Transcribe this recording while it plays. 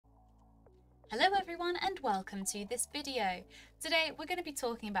Hello everyone and welcome to this video. Today we're going to be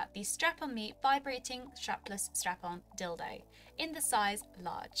talking about the Strap-on-Me Vibrating Strapless Strap-on Dildo in the size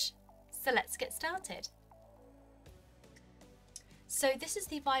large. So let's get started. So this is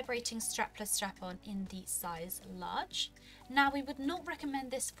the Vibrating Strapless Strap-on in the size large. Now we would not recommend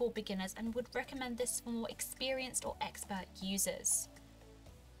this for beginners and would recommend this for more experienced or expert users.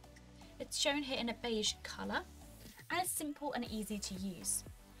 It's shown here in a beige colour and it's simple and easy to use.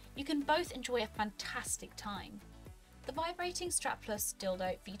 You can both enjoy a fantastic time. The Vibrating Strapless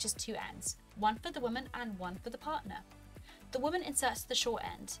dildo features two ends, one for the woman and one for the partner. The woman inserts the short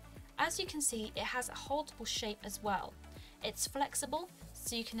end. As you can see, it has a holdable shape as well. It's flexible,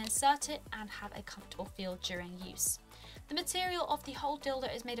 so you can insert it and have a comfortable feel during use. The material of the whole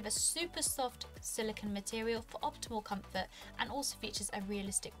dildo is made of a super soft silicone material for optimal comfort and also features a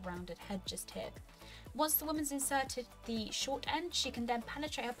realistic rounded head just here. Once the woman's inserted the short end, she can then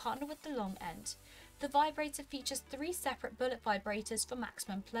penetrate her partner with the long end. The vibrator features 3 separate bullet vibrators for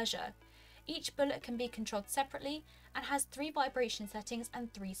maximum pleasure. Each bullet can be controlled separately and has 3 vibration settings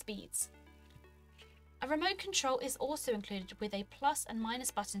and 3 speeds. A remote control is also included with a plus and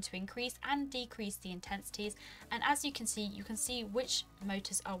minus button to increase and decrease the intensities, and as you can see which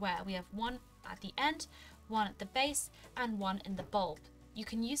motors are where. We have one at the end, one at the base and one in the bulb. You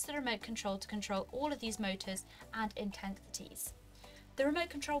can use the remote control to control all of these motors and intensities. The remote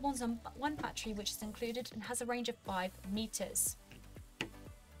control runs on one battery which is included and has a range of 5 meters.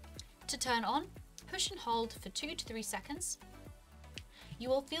 To turn on, push and hold for 2 to 3 seconds. You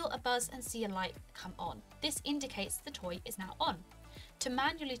will feel a buzz and see a light come on. This indicates the toy is now on. To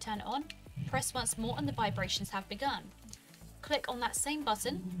manually turn it on, press once more and the vibrations have begun. Click on that same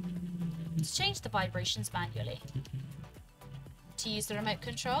button to change the vibrations manually. To use the remote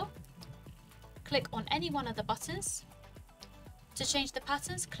control, click on any one of the buttons. To change the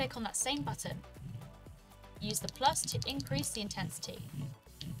patterns, click on that same button. Use the plus to increase the intensity,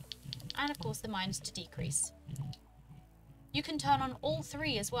 and of course the minus to decrease. You can turn on all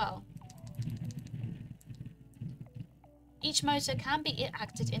 3 as well. Each motor can be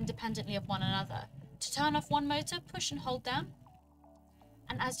acted independently of one another. To turn off one motor, push and hold down,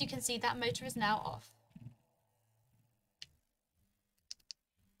 and as you can see, that motor is now off.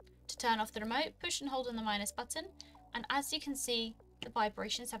 To turn off the remote, push and hold on the minus button, and as you can see, the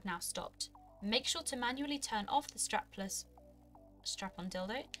vibrations have now stopped. Make sure to manually turn off the strapless strap-on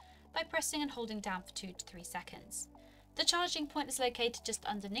dildo by pressing and holding down for 2 to 3 seconds. The charging point is located just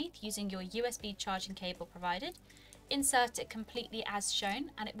underneath using your USB charging cable provided. Insert it completely as shown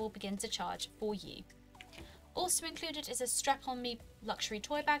and it will begin to charge for you. Also included is a Strap-on-Me luxury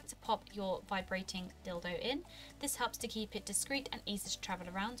toy bag to pop your vibrating dildo in. This helps to keep it discreet and easy to travel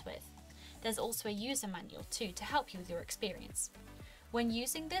around with. There's also a user manual too to help you with your experience. When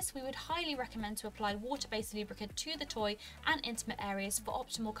using this, we would highly recommend to apply water-based lubricant to the toy and intimate areas for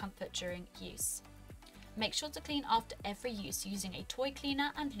optimal comfort during use. Make sure to clean after every use using a toy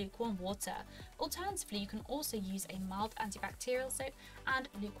cleaner and lukewarm water. Alternatively, you can also use a mild antibacterial soap and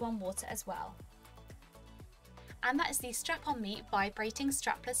lukewarm water as well. And that is the Strap-on-Me Vibrating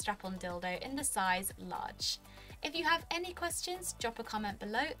Strapless Strap-on Dildo in the size large. If you have any questions, drop a comment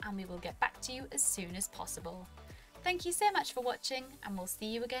below and we will get back to you as soon as possible. Thank you so much for watching and we'll see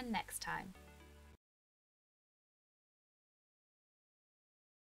you again next time.